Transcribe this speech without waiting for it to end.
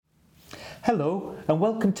Hello, and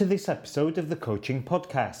welcome to this episode of the Coaching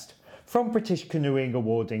Podcast from British Canoeing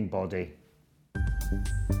Awarding Body.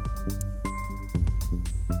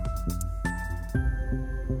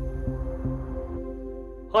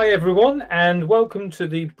 Hi everyone, and welcome to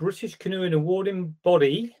the British Canoeing Awarding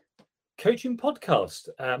Body Coaching Podcast.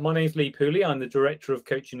 My name is Lee Pooley. I'm the Director of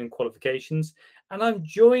Coaching and Qualifications, and I'm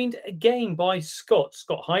joined again by Scott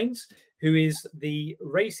Hines, who is the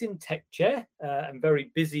Racing Tech Chair. I'm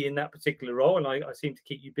very busy in that particular role, and I seem to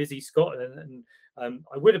keep you busy, Scott. And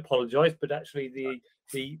I would apologise, but actually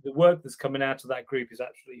the work that's coming out of that group is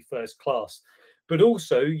absolutely first class. But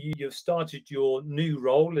also, you've started your new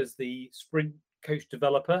role as the Sprint Coach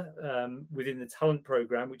Developer within the talent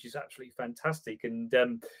program, which is absolutely fantastic. And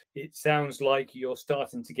it sounds like you're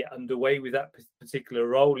starting to get underway with that particular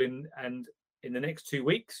role. And in the next 2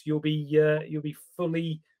 weeks, you'll be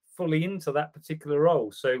fully into that particular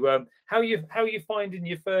role. So how are you finding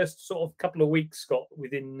your first sort of couple of weeks, Scott,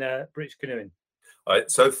 within British Canoeing?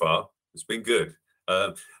 So far, it's been good.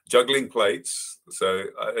 Juggling plates. So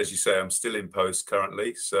as you say, I'm still in post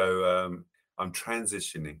currently. So I'm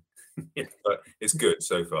transitioning. But it's good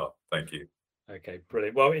so far. Thank you. Okay,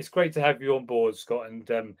 brilliant. Well, it's great to have you on board, Scott. And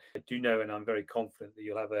I do know, and I'm very confident that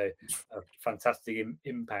you'll have a fantastic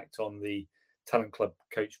impact on the Talent Club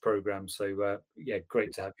Coach Program. So yeah,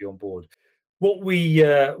 great to have you on board. What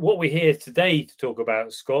we're here today to talk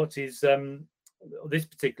about, Scott, is this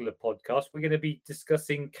particular podcast. We're going to be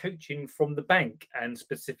discussing coaching from the bank, and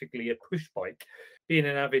specifically a push bike. Being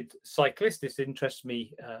an avid cyclist, this interests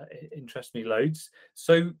me loads.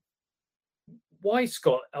 So why,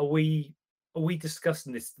 Scott, are we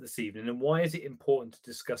discussing this evening, and why is it important to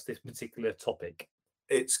discuss this particular topic?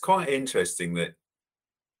 It's quite interesting that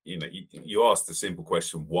you asked the simple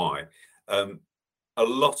question, why? A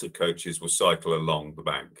lot of coaches will cycle along the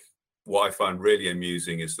bank. What I find really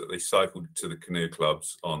amusing is that they cycle to the canoe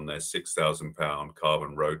clubs on their £6,000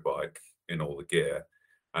 carbon road bike in all the gear,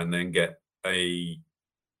 and then get a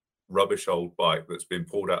rubbish old bike that's been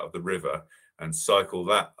pulled out of the river and cycle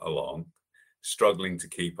that along, struggling to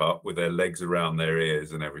keep up with their legs around their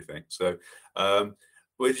ears and everything. So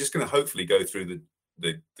we're just going to hopefully go through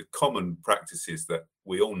the common practices that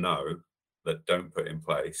we all know that don't put in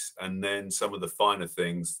place, and then some of the finer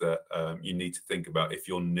things that you need to think about if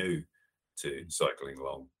you're new to cycling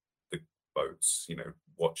along the boats,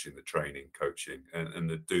 watching the training, coaching, and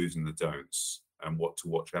the do's and the don'ts, and what to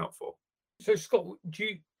watch out for. So, Scott,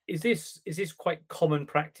 is this quite common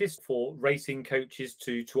practice for racing coaches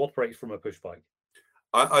to operate from a push bike?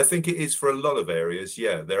 I think it is for a lot of areas.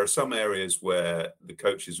 Yeah, there are some areas where the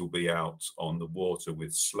coaches will be out on the water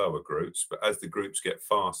with slower groups, but as the groups get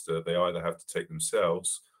faster, they either have to take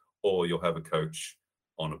themselves, or you'll have a coach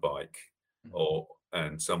on a bike,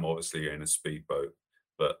 and some obviously are in a speedboat,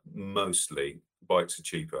 but mostly bikes are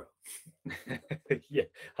cheaper. Yeah,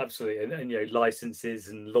 absolutely, and licenses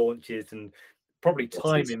and launches and probably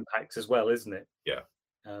time impacts as well, isn't it? Yeah.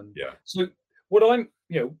 So what I'm,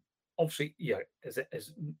 obviously,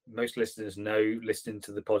 as most listeners know, listening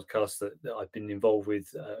to the podcast that I've been involved with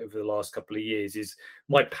over the last couple of years, is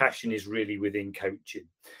my passion is really within coaching.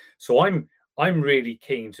 So I'm really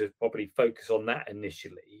keen to probably focus on that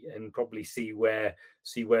initially, and probably see where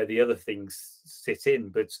the other things sit in.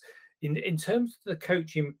 But in terms of the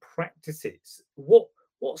coaching practices, what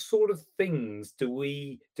sort of things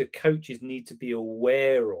do coaches need to be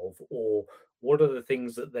aware of, or what are the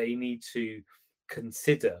things that they need to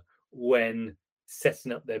consider when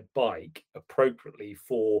setting up their bike appropriately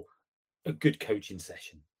for a good coaching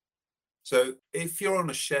session? So if you're on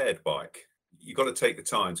a shared bike, you've got to take the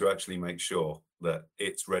time to actually make sure that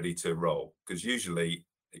it's ready to roll, because usually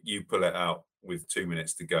you pull it out with 2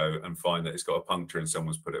 minutes to go and find that it's got a puncture and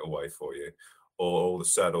someone's put it away for you, or all the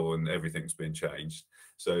saddle and everything's been changed.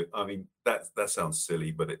 So I mean, that sounds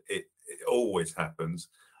silly, but it always happens.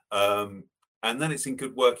 And then it's in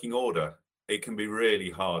good working order. It can be really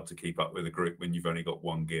hard to keep up with a group when you've only got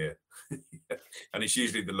one gear, and it's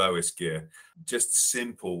usually the lowest gear. Just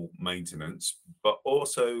simple maintenance, but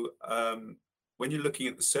also when you're looking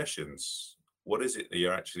at the sessions, what is it that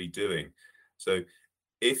you're actually doing? So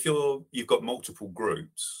if you've got multiple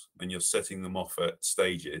groups and you're setting them off at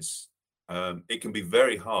stages, it can be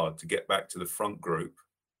very hard to get back to the front group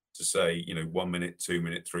to say, 1 minute, 2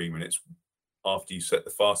 minutes, 3 minutes after you set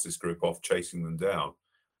the fastest group off, chasing them down.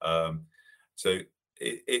 So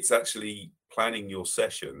it's actually planning your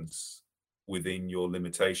sessions within your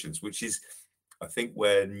limitations, which is, I think,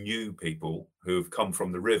 where new people who have come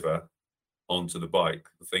from the river onto the bike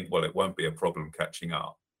think, well, it won't be a problem catching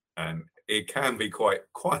up. And it can be quite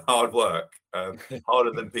hard work,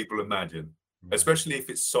 harder than people imagine. especially if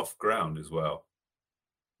it's soft ground as well.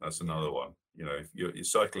 That's another one. You know, if you're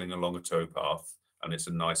cycling along a towpath and it's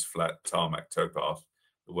a nice flat tarmac towpath,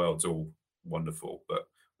 the world's all wonderful. But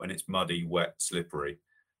when it's muddy, wet, slippery,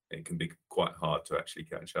 it can be quite hard to actually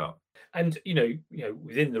catch up. And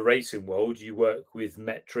within the racing world, you work with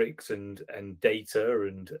metrics and data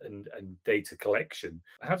and data collection.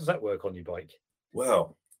 How does that work on your bike?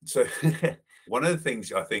 Well, so one of the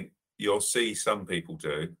things I think you'll see some people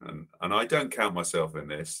do, and I don't count myself in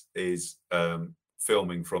this, is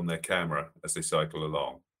filming from their camera as they cycle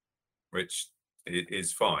along, which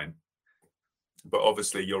is fine. But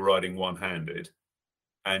obviously you're riding one-handed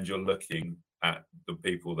and you're looking at the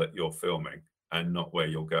people that you're filming and not where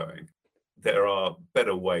you're going. There are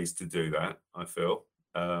better ways to do that, I feel.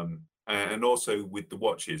 And also with the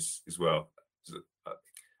watches as well.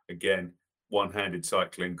 Again, one-handed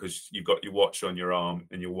cycling, because you've got your watch on your arm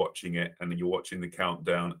and you're watching it and then you're watching the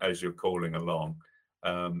countdown as you're calling along.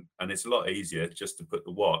 And it's a lot easier just to put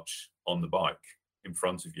the watch on the bike in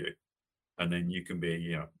front of you. And then you can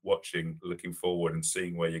be, watching, looking forward and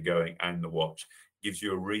seeing where you're going, and the watch gives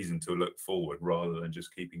you a reason to look forward rather than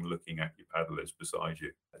just keeping looking at your paddlers beside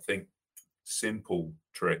you. I think simple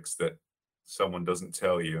tricks that someone doesn't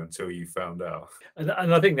tell you until you found out. And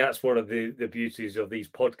I think that's one of the beauties of these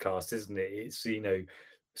podcasts, isn't it? It's,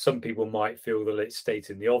 some people might feel that it's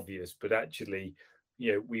stating the obvious, but actually,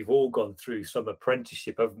 we've all gone through some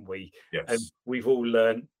apprenticeship, haven't we? Yes. And we've all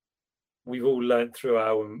learned through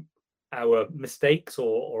our mistakes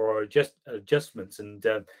or our adjustments, and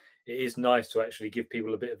it is nice to actually give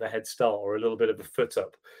people a bit of a head start or a little bit of a foot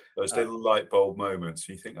up. Those little light bulb moments,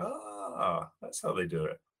 you think, that's how they do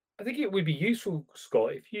it. I think it would be useful,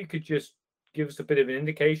 Scott, if you could just give us a bit of an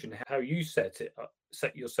indication how you set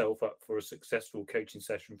yourself up for a successful coaching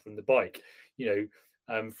session from the bike.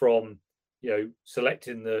 From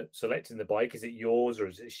selecting the bike, is it yours or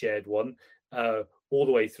is it a shared one, all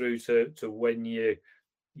the way through to when you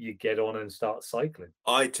get on and start cycling.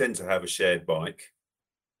 I tend to have a shared bike,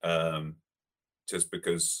 just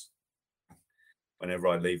because whenever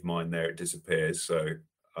I leave mine there, it disappears. So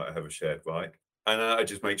I have a shared bike, and I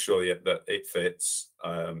just make sure that it fits,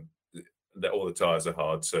 that all the tires are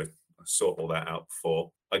hard. So I sort all that out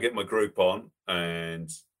before I get my group on, and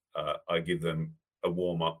I give them a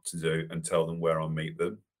warm up to do and tell them where I'll meet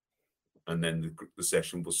them, and then the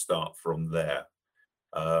session will start from there.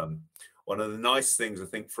 One of the nice things I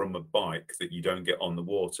think from a bike that you don't get on the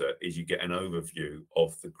water is you get an overview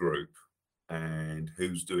of the group and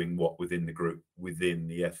who's doing what within the group, within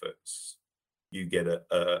the efforts. You get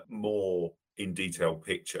a more in detail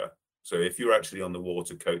picture. So if you're actually on the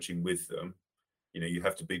water coaching with them, you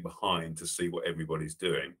have to be behind to see what everybody's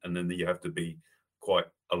doing. And then you have to be quite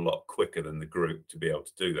a lot quicker than the group to be able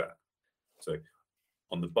to do that. So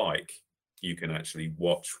on the bike, you can actually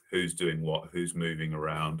watch who's doing what, who's moving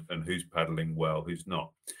around, and who's paddling well, who's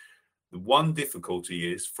not. The one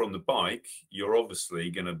difficulty is from the bike, you're obviously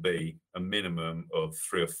going to be a minimum of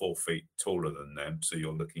 3 or 4 feet taller than them. So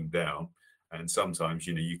you're looking down, and sometimes,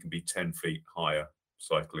 you can be 10 feet higher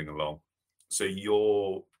cycling along. So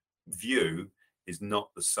your view is not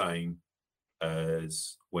the same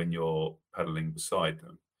as when you're paddling beside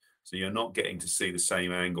them. So you're not getting to see the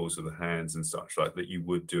same angles of the hands and such like that you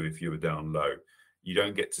would do if you were down low. You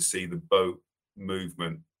don't get to see the boat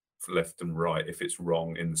movement left and right if it's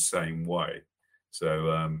wrong in the same way.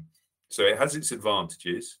 So so it has its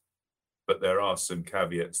advantages, but there are some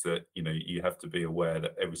caveats that you have to be aware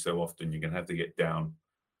that every so often you're going to have to get down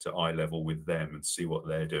to eye level with them and see what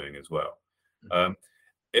they're doing as well.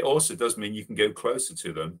 It also does mean you can go closer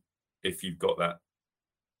to them if you've got that.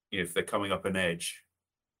 If they're coming up an edge,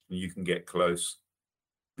 you can get close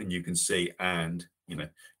and you can see, and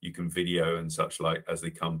you can video and such like as they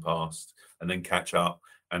come past, and then catch up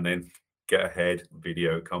and then get ahead,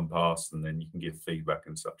 video, come past, and then you can give feedback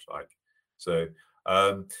and such like. So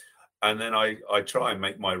and then I try and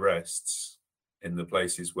make my rests in the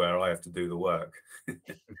places where I have to do the work.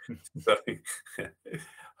 So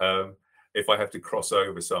if I have to cross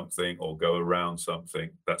over something or go around something,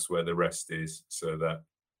 that's where the rest is, so that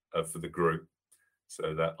for the group,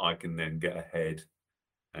 so that I can then get ahead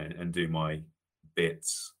and do my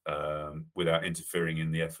bits without interfering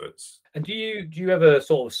in the efforts. And do you ever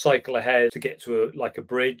sort of cycle ahead to get to a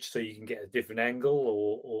bridge so you can get a different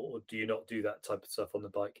angle, or do you not do that type of stuff on the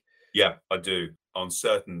bike? Yeah, I do. On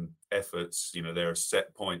certain efforts, there are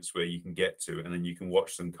set points where you can get to, and then you can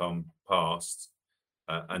watch them come past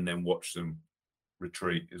and then watch them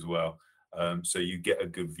retreat as well. So you get a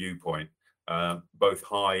good viewpoint, both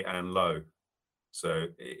high and low. So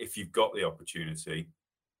if you've got the opportunity,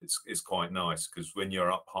 it's quite nice, because when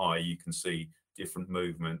you're up high, you can see different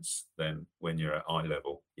movements than when you're at eye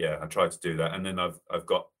level. Yeah, I try to do that. And then I've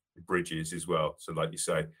got bridges as well. So like you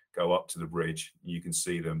say, go up to the bridge, you can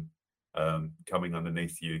see them coming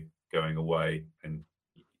underneath you, going away, and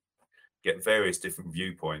get various different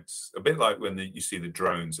viewpoints. A bit like when you see the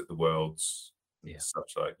drones at the Worlds,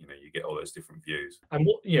 such like, you get all those different views. And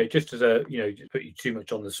what, just as a, just put you too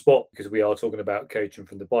much on the spot, because we are talking about coaching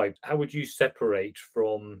from the bike, how would you separate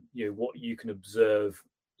from, what you can observe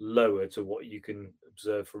lower to what you can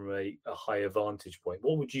observe from a higher vantage point?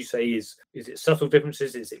 What would you say is it subtle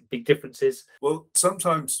differences? Is it big differences? Well,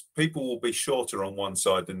 sometimes people will be shorter on one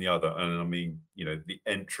side than the other. And I mean, the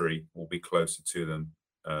entry will be closer to them.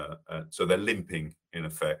 So they're limping in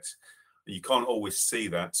effect. You can't always see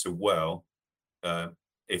that so well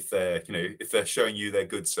if they're showing you their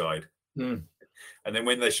good side. And then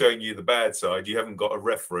when they're showing you the bad side, you haven't got a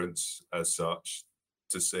reference as such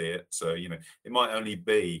to see it. So it might only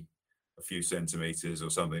be a few centimeters or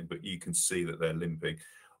something, but you can see that they're limping.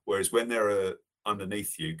 Whereas when they're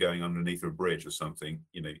underneath you, going underneath a bridge or something,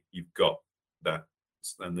 you've got that,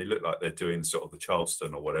 and they look like they're doing sort of the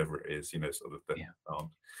Charleston or whatever it is, sort of the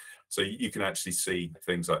so you can actually see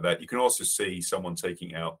things like that. You can also see someone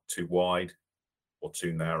taking out too wide or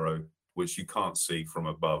too narrow, which you can't see from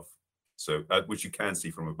above. So which you can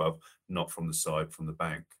see from above, not from the side, from the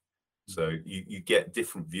bank. So you get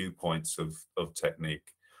different viewpoints of technique,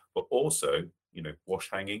 but also, wash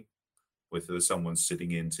hanging, whether someone's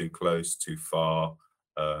sitting in too close, too far,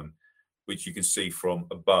 which you can see from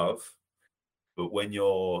above. But when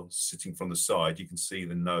you're sitting from the side, you can see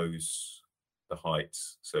the nose, the height.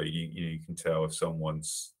 So you can tell if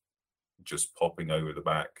someone's just popping over the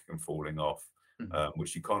back and falling off,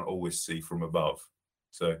 which you can't always see from above.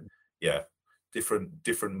 So yeah,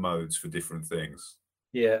 different modes for different things.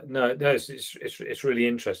 Yeah, no, it's really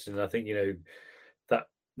interesting. And I think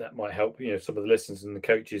that might help some of the listeners and the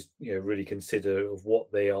coaches really consider of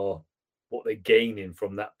what they're gaining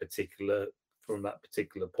from that particular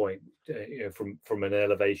point, from an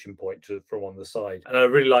elevation point from on the side. And I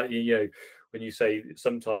really like when you say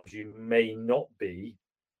sometimes you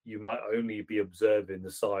might only be observing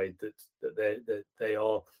the side that they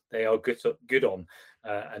are good on,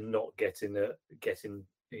 and not getting a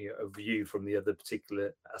view from the other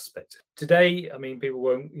particular aspect. Today, I mean, people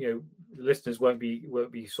won't, the listeners won't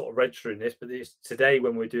be sort of registering this, but it's today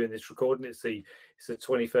when we're doing this recording. It's the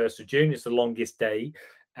 21st of June. It's the longest day,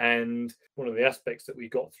 and one of the aspects that we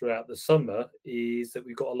got throughout the summer is that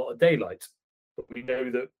we've got a lot of daylight. But we know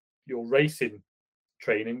that your racing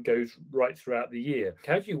training goes right throughout the year.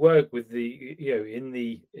 How do you work with the in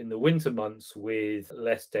the winter months with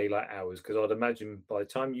less daylight hours? Because I'd imagine by the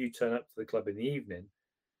time you turn up to the club in the evening,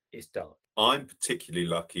 it's dark. I'm particularly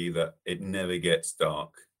lucky that it never gets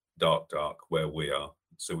dark where we are.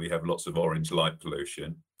 So we have lots of orange light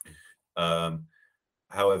pollution.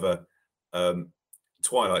 However,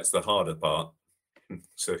 twilight's the harder part.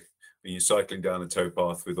 So when you're cycling down the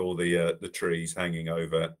towpath with all the trees hanging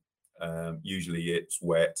over, usually it's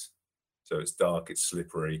wet, so it's dark, it's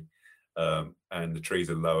slippery, and the trees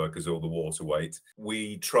are lower because all the water weight.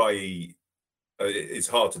 We try. It's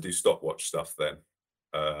hard to do stopwatch stuff then.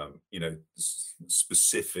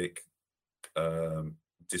 Specific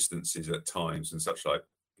distances at times and such like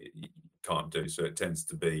you can't do. So it tends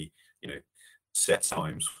to be, set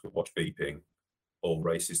times for watch beeping or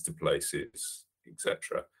races to places,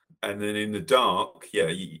 etc. And then in the dark,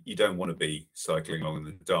 you don't want to be cycling along in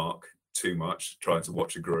the dark too much, trying to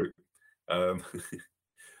watch a group,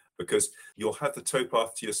 because you'll have the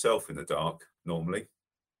towpath to yourself in the dark normally.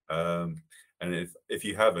 And if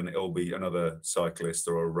you haven't, it'll be another cyclist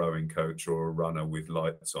or a rowing coach or a runner with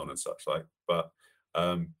lights on and such like. But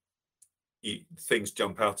things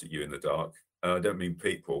jump out at you in the dark. I don't mean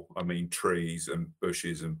people, I mean trees and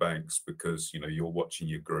bushes and banks, because you're watching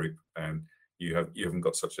your group and you haven't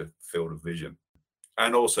got such a field of vision.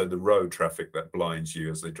 And also the road traffic that blinds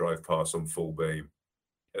you as they drive past on full beam.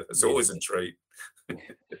 It's always a treat.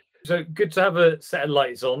 So good to have a set of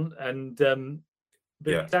lights on, and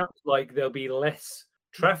but it sounds like there'll be less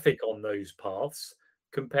traffic on those paths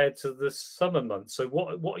compared to the summer months. So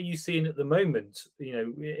what are you seeing at the moment,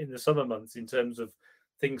 in the summer months in terms of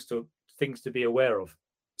things to be aware of?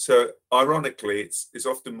 So ironically, it's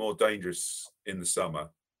often more dangerous in the summer.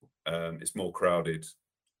 It's more crowded.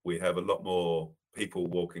 We have a lot more people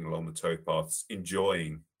walking along the towpaths,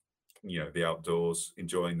 enjoying, the outdoors,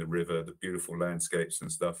 enjoying the river, the beautiful landscapes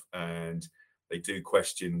and stuff. And they do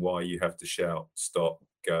question why you have to shout, stop,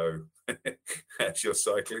 go, as you're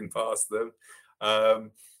cycling past them.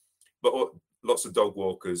 But lots of dog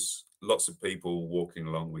walkers lots of people walking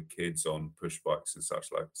along with kids on push bikes and such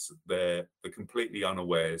like. So they're completely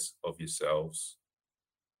unawares of yourselves.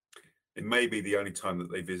 It may be the only time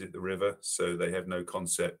that they visit the river, so they have no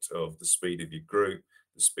concept of the speed of your group,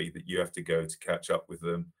 the speed that you have to go to catch up with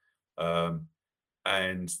them.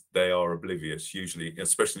 And they are oblivious, usually,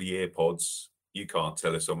 especially earpods. You can't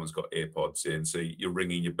tell if someone's got earpods in. So you're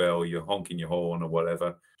ringing your bell, you're honking your horn or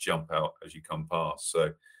whatever, jump out as you come past.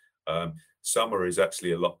 So summer is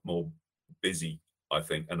actually a lot more busy, I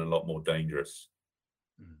think, and a lot more dangerous.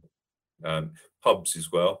 Pubs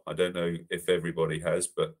as well. I don't know if everybody has,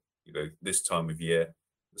 but this time of year,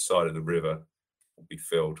 the side of the river will be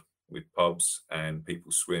filled with pubs and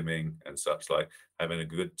people swimming and such like, having a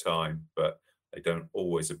good time, but they don't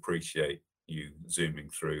always appreciate you zooming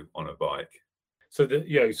through on a bike. So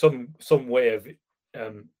that some way of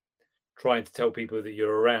trying to tell people that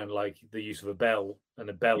you're around, like the use of a bell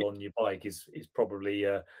on your bike, is probably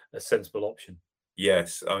a sensible option.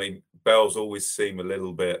 Yes, I mean, bells always seem a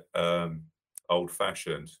little bit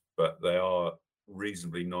old-fashioned, but they are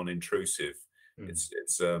reasonably non-intrusive.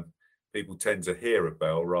 It's people tend to hear a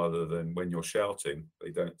bell rather than when you're shouting. They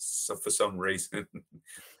don't, so for some reason,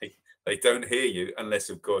 they don't hear you unless,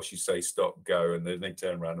 of course, you say stop, go, and then they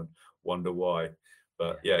turn around and wonder why.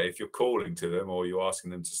 But yeah, if you're calling to them or you're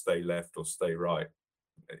asking them to stay left or stay right,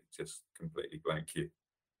 they just completely blank you,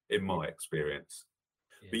 in my experience.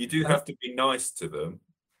 But you do have to be nice to them,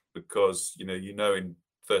 because you know in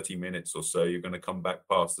 30 minutes or so you're going to come back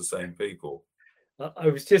past the same people. I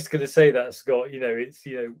was just going to say that, Scott. It's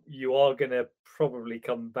you are going to probably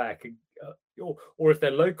come back, or if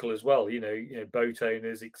they're local as well. Boat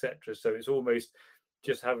owners, etc. So it's almost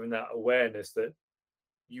just having that awareness that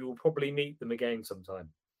you will probably meet them again sometime.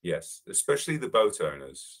 Yes, especially the boat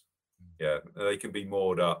owners. Yeah, they can be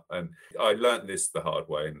moored up, and I learned this the hard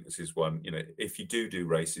way. And this is one, if you do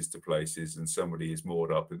races to places and somebody is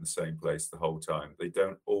moored up in the same place the whole time, they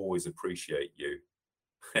don't always appreciate you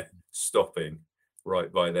stopping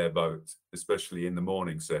right by their boat, especially in the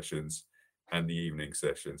morning sessions and the evening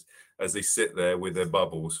sessions, as they sit there with their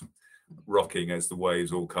bubbles rocking as the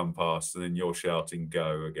waves all come past, and then you're shouting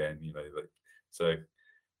go again. So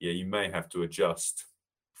yeah, you may have to adjust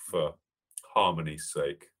for harmony's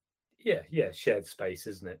sake. Yeah, shared space,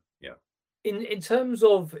 isn't it? Yeah. In terms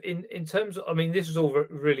of, I mean, this is all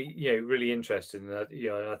really really interesting. I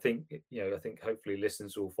think hopefully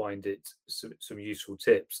listeners will find it some useful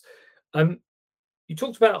tips. You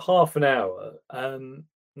talked about half an hour.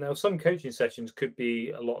 Now some coaching sessions could be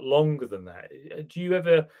a lot longer than that. Do you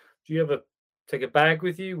ever take a bag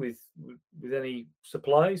with you with any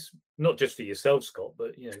supplies, not just for yourself, Scott,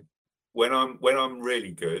 but when I'm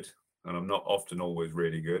really good, and I'm not often always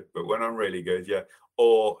really good, but when I'm really good, yeah,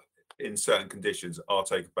 or in certain conditions, I'll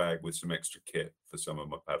take a bag with some extra kit for some of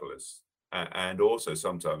my paddlers, and also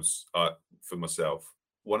sometimes for myself.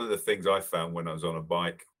 One of the things I found when I was on a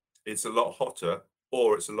bike, it's a lot hotter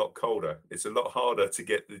or it's a lot colder. It's a lot harder to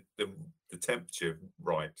get the temperature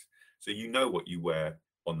right. So you know what you wear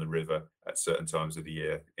on the river at certain times of the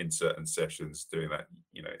year in certain sessions. Doing that,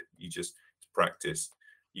 you just practice.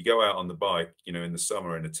 You go out on the bike, in the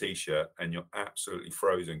summer in a t-shirt, and you're absolutely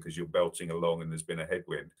frozen because you're belting along and there's been a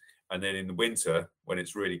headwind. And then in the winter, when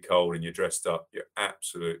it's really cold and you're dressed up, you're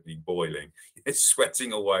absolutely boiling. You're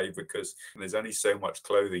sweating away because there's only so much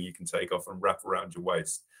clothing you can take off and wrap around your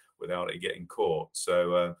waist without it getting caught.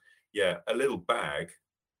 So yeah, a little bag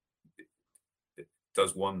it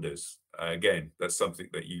does wonders. Again, that's something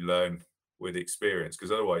that you learn with experience,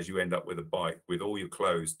 because otherwise you end up with a bike with all your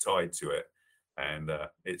clothes tied to it. And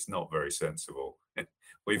it's not very sensible.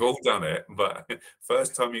 We've all done it, but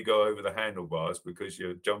first time you go over the handlebars because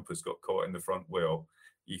your jumper's got caught in the front wheel,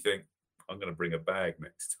 you think, I'm going to bring a bag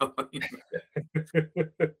next time.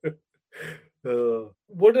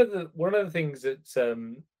 One of the things that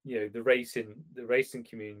the racing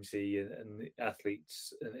community and the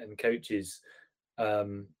athletes and coaches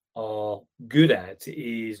are good at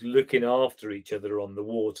is looking after each other on the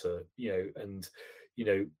water,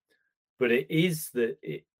 but it is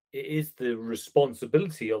the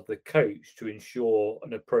responsibility of the coach to ensure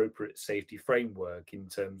an appropriate safety framework in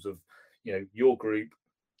terms of your group,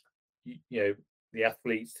 the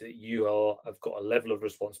athletes that you have got a level of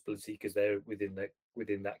responsibility because they're within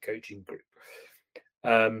that coaching group.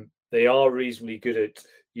 They are reasonably good at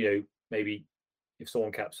maybe if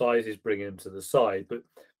someone capsizes, bringing them to the side. But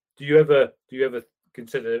do you ever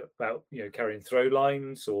consider about carrying throw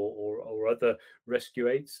lines or other rescue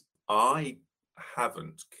aids? I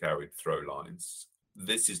haven't carried throw lines.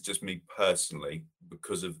 This is just me personally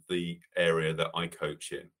because of the area that I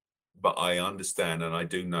coach in. but I understand, and I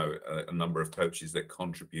do know a number of coaches that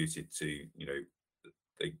contributed to, you know,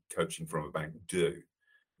 the coaching from a bank do.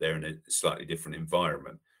 They're in a slightly different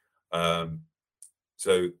environment.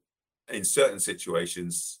 So in certain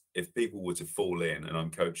situations, if people were to fall in and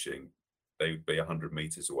I'm coaching, they would be 100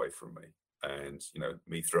 meters away from me. And, you know,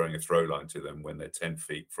 me throwing a throw line to them when they're 10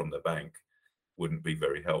 feet from the bank wouldn't be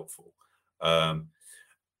very helpful. Um,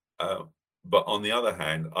 uh, but on the other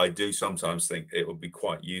hand, I do sometimes think it would be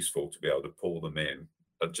quite useful to be able to pull them in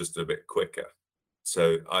just a bit quicker.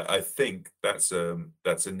 So I think that's an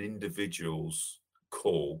individual's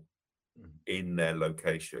call in their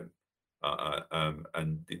location.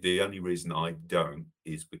 And the only reason I don't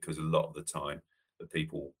is because a lot of the time the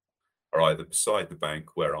people are either beside the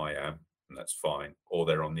bank where I am, and that's fine, or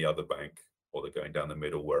they're on the other bank, or they're going down the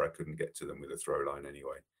middle where I couldn't get to them with a throw line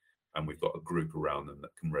anyway. And we've got a group around them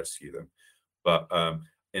that can rescue them. But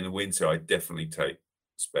in the winter, I definitely take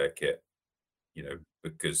spare kit, you know,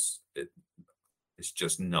 because it's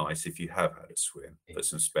just nice if you have had a swim, put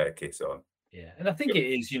some spare kit on. Yeah, and I think it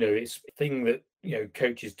is, you know, it's a thing that, you know,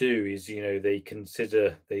 coaches do is, you know, they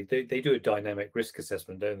consider they do a dynamic risk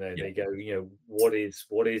assessment, don't they? Yeah. They go, you know, what is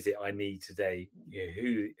it I need today? You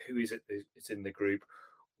know, who is it that's in the group?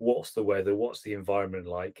 What's the weather? What's the environment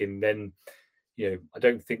like? And then, you know, I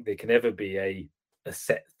don't think there can ever be a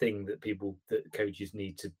set thing that coaches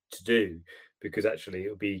need to do, because actually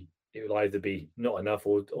it will either be not enough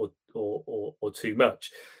or too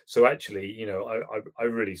much. So actually, you know, I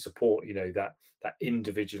really support, you know, that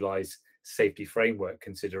individualized safety framework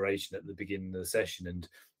consideration at the beginning of the session. And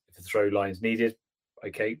if a throw line's needed,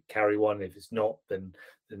 okay, carry one. If it's not, then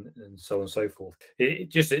and so on and so forth.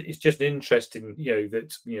 It's just interesting, you know,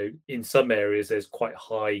 that, you know, in some areas there's quite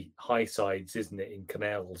high sides, isn't it, in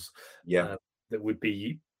canals? Yeah. That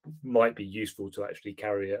might be useful to actually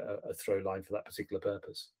carry a throw line for that particular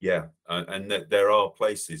purpose. Yeah, and there are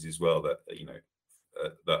places as well that, you know,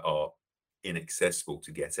 that are inaccessible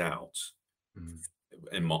to get out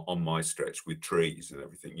on my stretch with trees and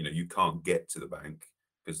everything. You know, you can't get to the bank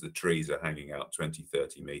because the trees are hanging out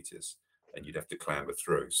 20-30 meters and you'd have to clamber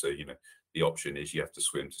through. So, you know, the option is you have to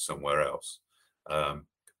swim to somewhere else,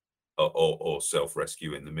 or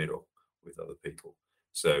self-rescue in the middle with other people.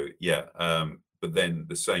 So yeah, but then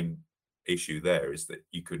the same issue there is that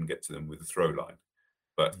you couldn't get to them with a throw line.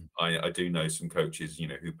 But I do know some coaches, you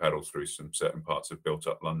know, who paddle through some certain parts of built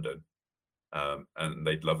up London, and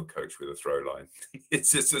they'd love a coach with a throw line.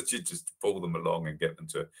 It's just that you just pull them along and get them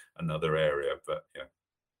to another area. But yeah,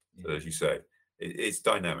 so as you say, it's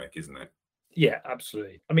dynamic, isn't it? Yeah,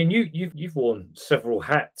 absolutely. I mean, you've worn several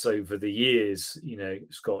hats over the years, you know,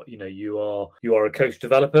 Scott. You know, you are a coach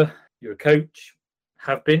developer, you're a coach,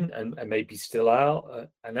 have been, and maybe still are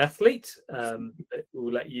an athlete.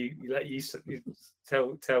 We'll let you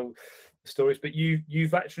tell stories, but you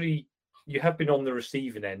have been on the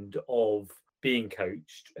receiving end of being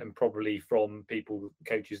coached, and probably from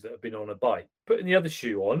coaches that have been on a bike. Putting the other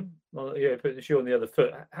shoe on, putting the shoe on the other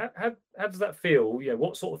foot. How does that feel? You know,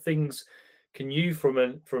 what sort of things can you, from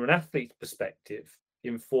an athlete's perspective,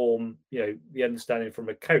 inform, you know, the understanding from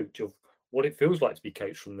a coach of what it feels like to be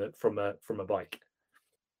coached from a bike?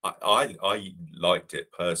 I liked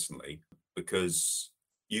it personally because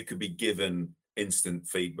you could be given instant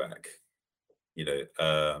feedback, you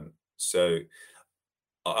know. So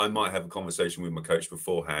I might have a conversation with my coach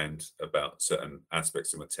beforehand about certain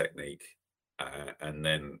aspects of my technique, and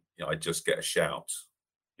then, you know, I just get a shout,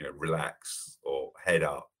 you know, relax or head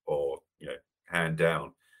up or, you know, hand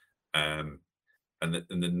down. And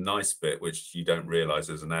the nice bit, which you don't realize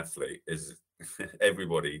as an athlete, is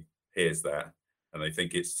everybody hears that and they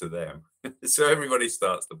think it's to them. So everybody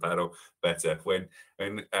starts to paddle better when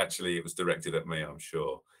actually it was directed at me, I'm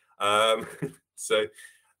sure. So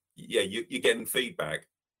yeah, you're getting feedback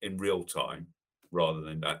in real time rather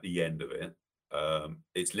than at the end of it.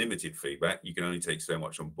 It's limited feedback. You can only take so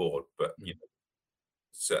much on board, but you know,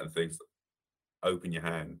 certain things, open your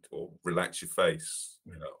hand or relax your face,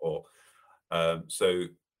 you know, or so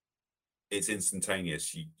it's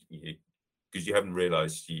instantaneous. Because you haven't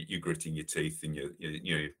realized you're gritting your teeth and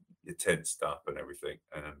you're tensed up and everything.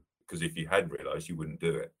 Because if you had realized, you wouldn't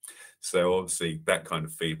do it. So obviously that kind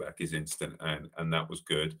of feedback is instant, and that was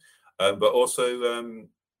good. But also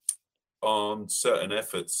on certain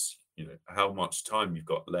efforts, you know, how much time you've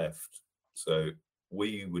got left. So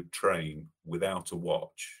we would train without a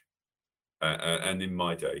watch. And in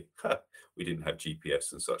my day, we didn't have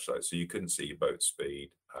GPS and such like, so you couldn't see your boat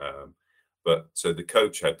speed. But so the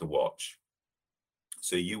coach had the watch.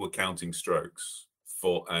 So you were counting strokes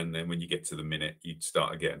and then when you get to the minute, you'd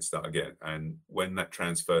start again. And when that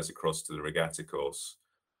transfers across to the regatta course,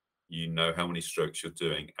 you know how many strokes you're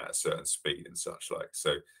doing at a certain speed and such like.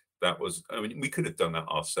 So that was, I mean, we could have done that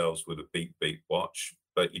ourselves with a beep beep watch,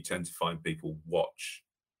 but you tend to find people watch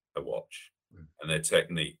a watch and their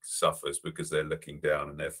technique suffers because they're looking down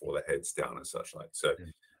and therefore their head's down and such like. So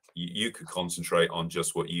you could concentrate on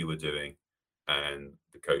just what you were doing, and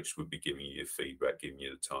the coach would be giving you feedback, giving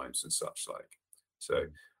you the times and such like. So,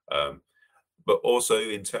 but also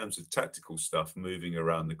in terms of tactical stuff, moving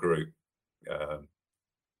around the group,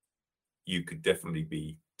 you could definitely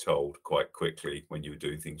be told quite quickly when you were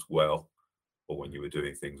doing things well or when you were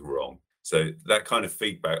doing things wrong. So that kind of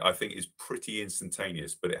feedback, I think, is pretty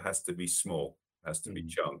instantaneous, but it has to be small, it has to be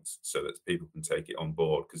chunked so that people can take it on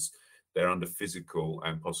board, because they're under physical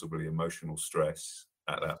and possibly emotional stress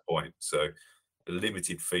at that point. So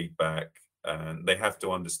limited feedback, and they have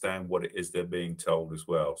to understand what it is they're being told as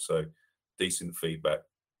well. So decent feedback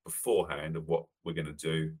beforehand of what we're going to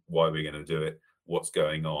do, why we're going to do it, what's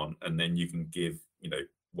going on, and then you can give,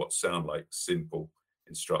 what sound like simple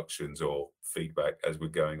instructions or feedback as we're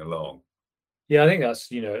going along. Yeah, I think that's,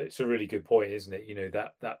 it's a really good point, isn't it?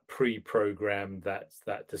 That pre-program, that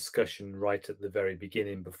discussion right at the very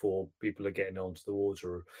beginning before people are getting onto the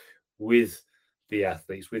water with the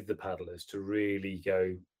athletes, with the paddlers, to really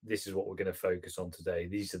go, this is what we're going to focus on today.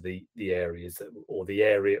 These are the areas that, or the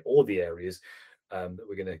areas that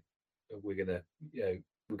we're going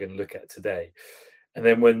to look at today. And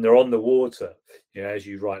then when they're on the water, as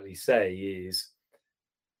you rightly say,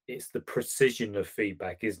 it's the precision of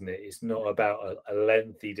feedback, isn't it? It's not about a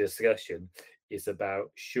lengthy discussion. It's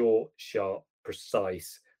about short, sharp,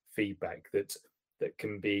 precise feedback that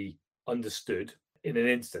can be understood in an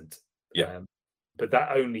instant. Yeah. But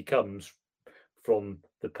that only comes from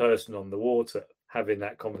the person on the water having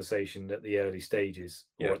that conversation at the early stages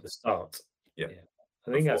or at the start. Yeah.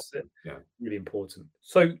 I think that's really important.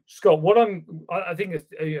 So, Scott, I think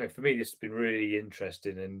for me, this has been really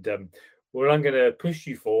interesting, and what I'm going to push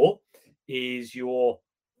you for is your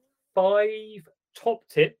 5 top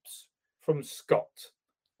tips from Scott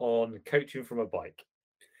on coaching from a bike.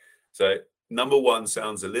 So number 1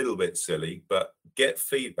 sounds a little bit silly, but get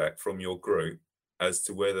feedback from your group as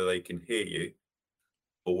to whether they can hear you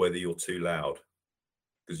or whether you're too loud,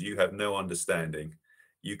 because you have no understanding.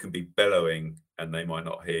 You can be bellowing and they might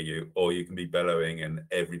not hear you, or you can be bellowing and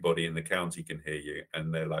everybody in the county can hear you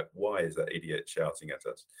and they're like, why is that idiot shouting at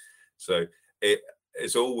us? So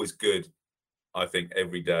it's always good, I think,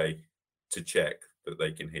 every day to check that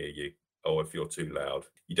they can hear you, or if you're too loud.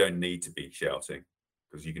 You don't need to be shouting,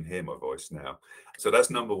 because you can hear my voice now. So that's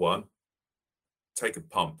number 1. Take a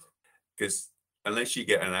pump, because unless you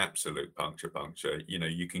get an absolute puncture,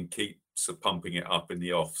 you can keep pumping it up in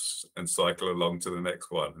the offs and cycle along to the next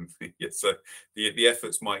one. So the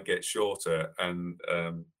efforts might get shorter and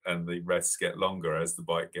the rests get longer as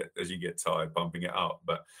you get tired pumping it up.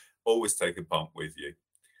 But always take a pump with you.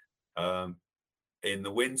 In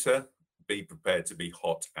the winter, be prepared to be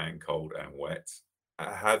hot and cold and wet.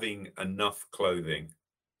 Having enough clothing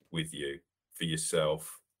with you for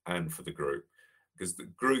yourself and for the group, because the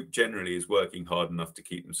group generally is working hard enough to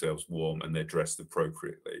keep themselves warm and they're dressed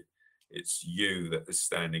appropriately. It's you that is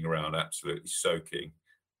standing around absolutely soaking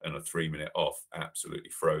and a 3-minute off, absolutely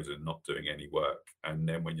frozen, not doing any work. And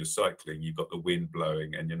then when you're cycling, you've got the wind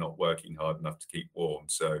blowing and you're not working hard enough to keep warm.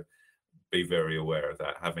 So be very aware of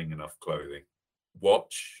that, having enough clothing.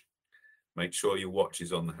 Watch, make sure your watch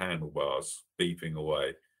is on the handlebars, beeping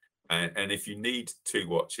away. And if you need 2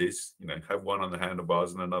 watches, have one on the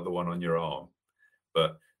handlebars and another one on your arm.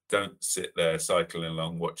 But don't sit there cycling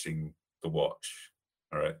along watching the watch,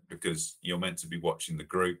 all right? Because you're meant to be watching the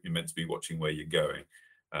group. You're meant to be watching where you're going.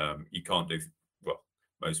 You can't do, well,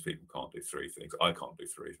 most people can't do 3 things. I can't do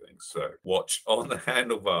 3 things. So watch on the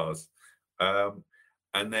handlebars.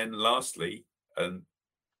 And then lastly, and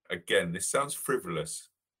again, this sounds frivolous,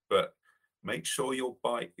 but make sure your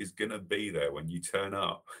bike is going to be there when you turn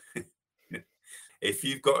up. If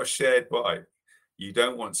you've got a shared bike, you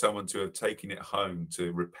don't want someone to have taken it home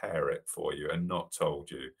to repair it for you and not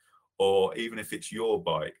told you. Or even if it's your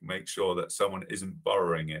bike, make sure that someone isn't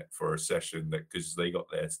borrowing it for a session because they got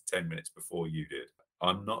there 10 minutes before you did.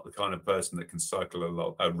 I'm not the kind of person that can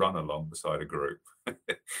run along beside a group.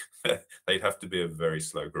 They'd have to be a very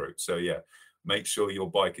slow group. So yeah, make sure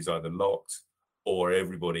your bike is either locked or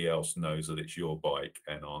everybody else knows that it's your bike,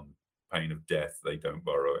 and on pain of death, they don't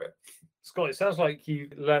borrow it. Scott, it sounds like you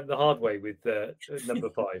learned the hard way with number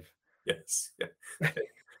 5. Yes. Yeah.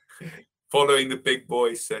 Following the big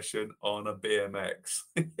boy session on a BMX.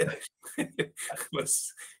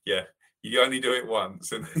 Yeah. You only do it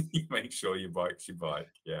once, and then you make sure your bike's your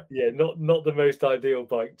bike. Yeah. Yeah, not the most ideal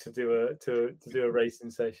bike to do a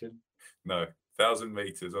racing session. No, 1,000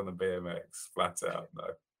 meters on the BMX, flat out. No.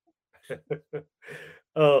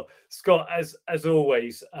 Oh, Scott, as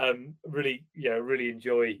always, really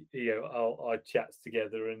enjoy our chats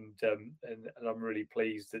together, and I'm really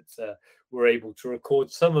pleased that we're able to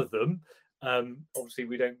record some of them. Obviously,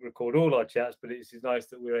 we don't record all our chats, but it's nice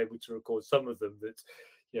that we're able to record some of them that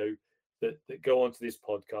go onto this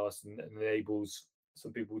podcast and enables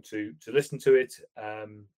some people to listen to it,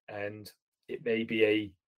 and it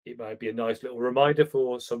might be a nice little reminder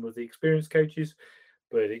for some of the experienced coaches,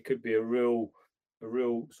 but it could be a real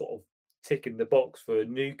sort of tick in the box for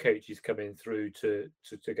new coaches coming through to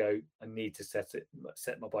go, I need to set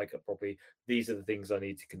my bike up properly. These are the things I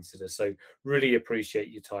need to consider. So really appreciate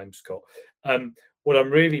your time, Scott. What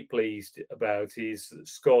I'm really pleased about is that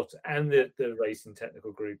Scott and the Racing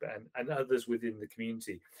Technical Group and others within the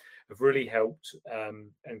community have really helped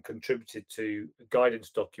and contributed to a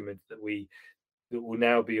guidance document that will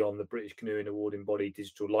now be on the British Canoeing Awarding Body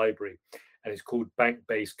digital library, and it's called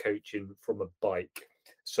Bank-Based Coaching from a Bike.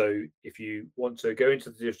 So if you want to go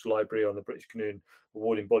into the digital library on the British Canoeing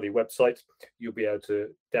Awarding Body website, you'll be able to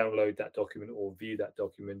download that document or view that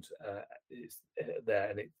document. It's there,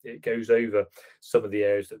 and it goes over some of the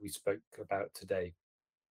areas that we spoke about today.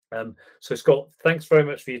 So Scott, thanks very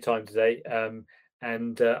much for your time today,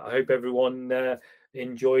 and I hope everyone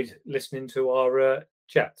enjoyed listening to our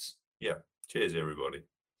chats. Yeah. Cheers, everybody.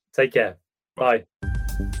 Take care. Bye.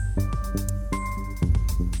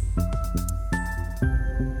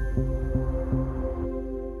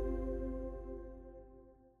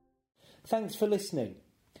 Thanks for listening.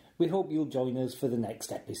 We hope you'll join us for the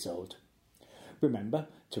next episode. Remember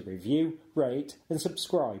to review, rate and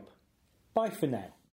subscribe. Bye for now.